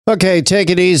Okay,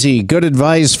 take it easy. Good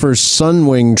advice for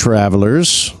Sunwing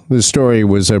travelers. This story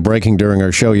was breaking during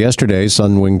our show yesterday.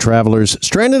 Sunwing travelers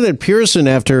stranded at Pearson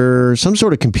after some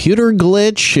sort of computer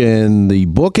glitch and the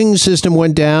booking system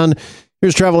went down.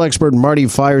 Here's travel expert Marty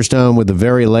Firestone with the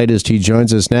very latest. He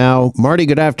joins us now. Marty,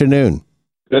 good afternoon.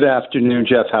 Good afternoon,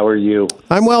 Jeff. How are you?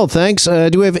 I'm well, thanks.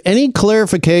 Do we have any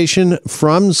clarification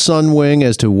from Sunwing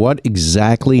as to what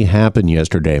exactly happened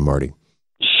yesterday, Marty?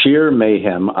 Sheer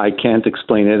mayhem. I can't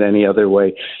explain it any other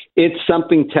way. It's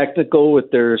something technical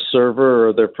with their server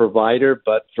or their provider,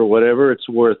 but for whatever it's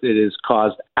worth, it has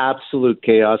caused absolute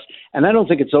chaos. And I don't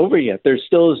think it's over yet. There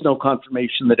still is no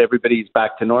confirmation that everybody's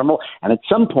back to normal. And at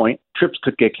some point, trips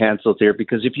could get canceled here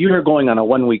because if you are going on a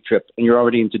 1-week trip and you're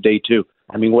already into day 2,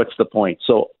 I mean, what's the point?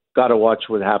 So got to watch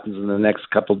what happens in the next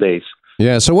couple days.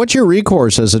 Yeah, so what's your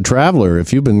recourse as a traveler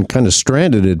if you've been kind of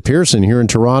stranded at Pearson here in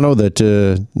Toronto that,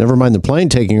 never mind the plane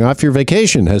taking off, your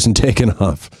vacation hasn't taken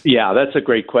off? Yeah, that's a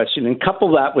great question. And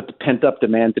couple that with the pent-up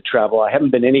demand to travel. I haven't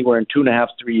been anywhere in 2.5,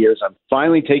 3 years. I'm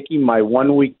finally taking my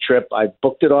 1-week trip. I've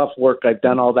booked it off work. I've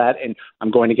done all that, and I'm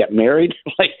going to get married.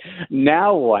 Like,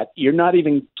 now what? You're not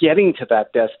even getting to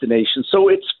that destination. So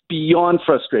it's beyond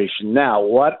frustration. Now,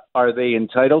 what are they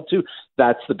entitled to?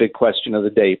 That's the big question of the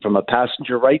day. From a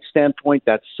passenger rights standpoint,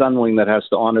 that's Sunwing that has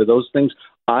to honor those things.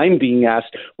 I'm being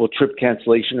asked, will trip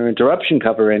cancellation or interruption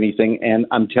cover anything? And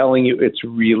I'm telling you, it's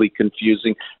really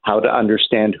confusing how to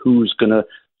understand who's going to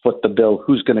foot the bill,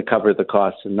 who's going to cover the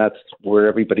costs. And that's where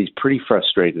everybody's pretty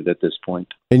frustrated at this point.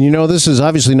 And you know, this is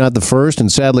obviously not the first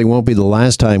and sadly won't be the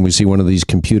last time we see one of these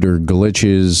computer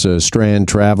glitches strand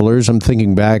travelers. I'm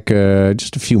thinking back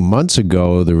just a few months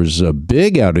ago, there was a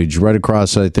big outage right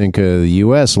across, I think, the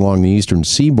U.S. along the eastern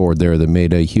seaboard there that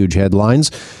made huge headlines.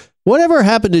 Whatever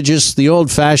happened to just the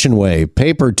old-fashioned way,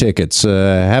 paper tickets,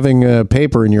 having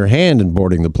paper in your hand and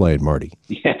boarding the plane, Marty?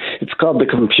 Yeah, it's called the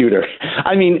computer.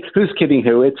 I mean, who's kidding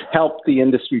who? It's helped the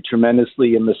industry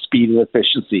tremendously in the speed and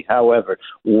efficiency. However,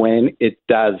 when it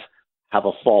does have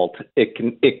a fault, it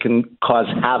can cause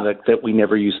havoc that we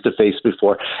never used to face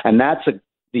before. And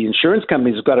the insurance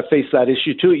companies have got to face that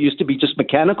issue too. It used to be just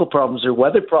mechanical problems or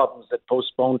weather problems that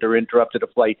postponed or interrupted a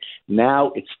flight.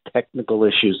 Now it's technical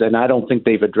issues, and I don't think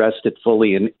they've addressed it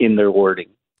fully in their wording.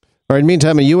 All right,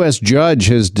 meantime, a U.S. judge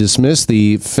has dismissed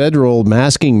the federal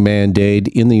masking mandate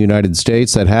in the United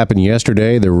States. That happened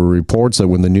yesterday. There were reports that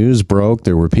when the news broke,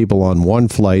 there were people on one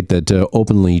flight that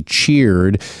openly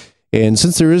cheered. And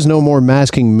since there is no more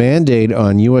masking mandate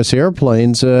on U.S.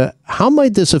 airplanes, how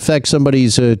might this affect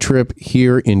somebody's trip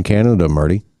here in Canada,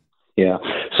 Marty? Yeah.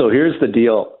 So here's the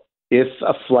deal. If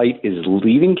a flight is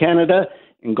leaving Canada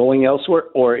and going elsewhere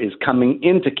or is coming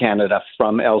into Canada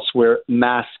from elsewhere,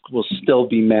 masks will still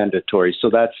be mandatory.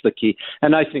 So that's the key.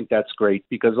 And I think that's great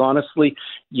because honestly,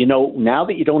 you know, now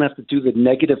that you don't have to do the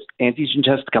negative antigen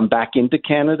test to come back into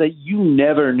Canada, you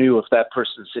never knew if that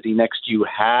person sitting next to you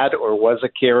had or was a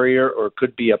carrier or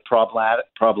could be a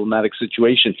problematic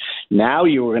situation. Now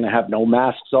you were going to have no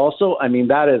masks also. I mean,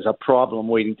 that is a problem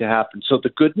waiting to happen. So the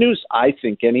good news, I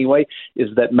think anyway, is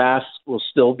that masks will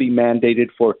still be mandated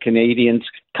for Canadians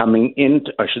coming in,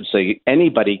 I should say,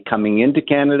 anybody coming into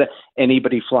Canada,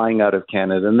 anybody flying out of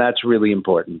Canada, and that's really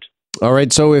important. All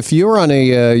right, so if you're on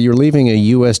you're leaving a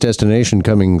U.S. destination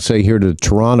coming, say, here to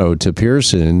Toronto, to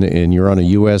Pearson, and you're on a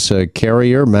U.S.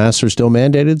 Carrier, masks are still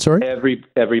mandated, sorry?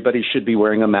 Everybody should be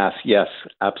wearing a mask, yes,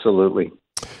 absolutely.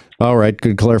 All right,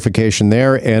 good clarification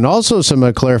there. And also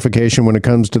some clarification when it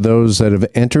comes to those that have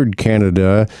entered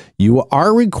Canada. You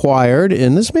are required,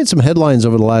 and this made some headlines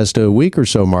over the last week or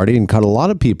so, Marty, and caught a lot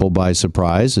of people by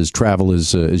surprise as travel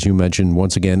is, as you mentioned,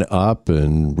 once again up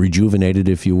and rejuvenated,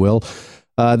 if you will,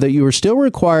 that you are still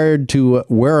required to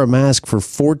wear a mask for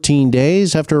 14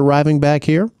 days after arriving back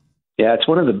here? Yeah, it's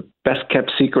one of the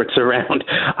best-kept secrets around.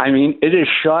 I mean, it is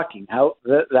shocking how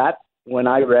that when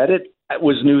I read it, it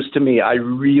was news to me. I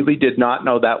really did not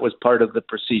know that was part of the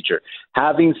procedure.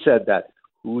 Having said that,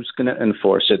 who's going to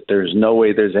enforce it? There's no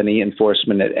way there's any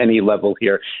enforcement at any level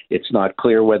here. It's not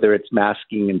clear whether it's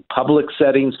masking in public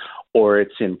settings or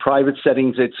it's in private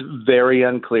settings. It's very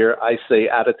unclear. I say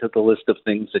add it to the list of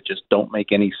things that just don't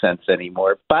make any sense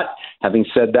anymore. But having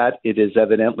said that, it is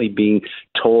evidently being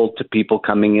told to people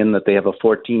coming in that they have a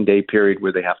 14-day period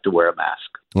where they have to wear a mask.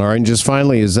 All right, and just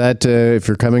finally, is that if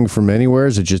you're coming from anywhere,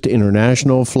 is it just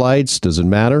international flights? Does it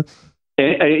matter?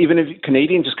 Even if you're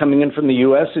Canadian just coming in from the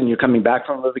U.S. and you're coming back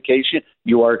from a vacation,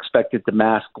 you are expected to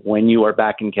mask when you are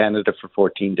back in Canada for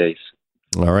 14 days.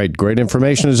 All right, great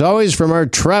information as always from our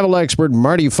travel expert,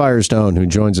 Marty Firestone, who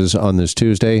joins us on this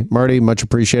Tuesday. Marty, much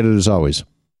appreciated as always.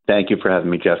 Thank you for having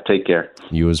me, Jeff. Take care.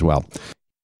 You as well.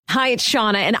 Hi, it's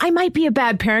Shauna, and I might be a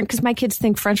bad parent because my kids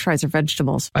think French fries are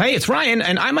vegetables. Hey, it's Ryan,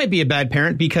 and I might be a bad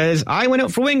parent because I went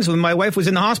out for wings when my wife was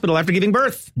in the hospital after giving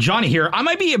birth. Johnny here. I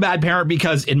might be a bad parent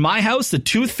because in my house, the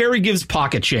tooth fairy gives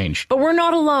pocket change. But we're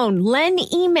not alone. Len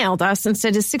emailed us and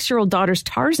said his 6-year-old daughter's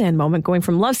Tarzan moment going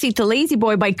from love seat to lazy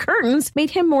boy by curtains made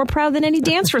him more proud than any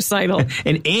dance recital.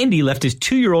 And Andy left his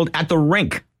 2-year-old at the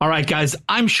rink. All right, guys,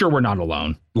 I'm sure we're not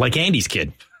alone. Like Andy's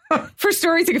kid. For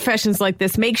stories and confessions like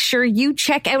this, make sure you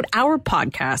check out our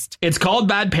podcast. It's called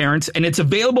Bad Parents, and it's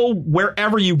available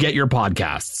wherever you get your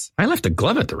podcasts. I left a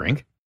glove at the rink.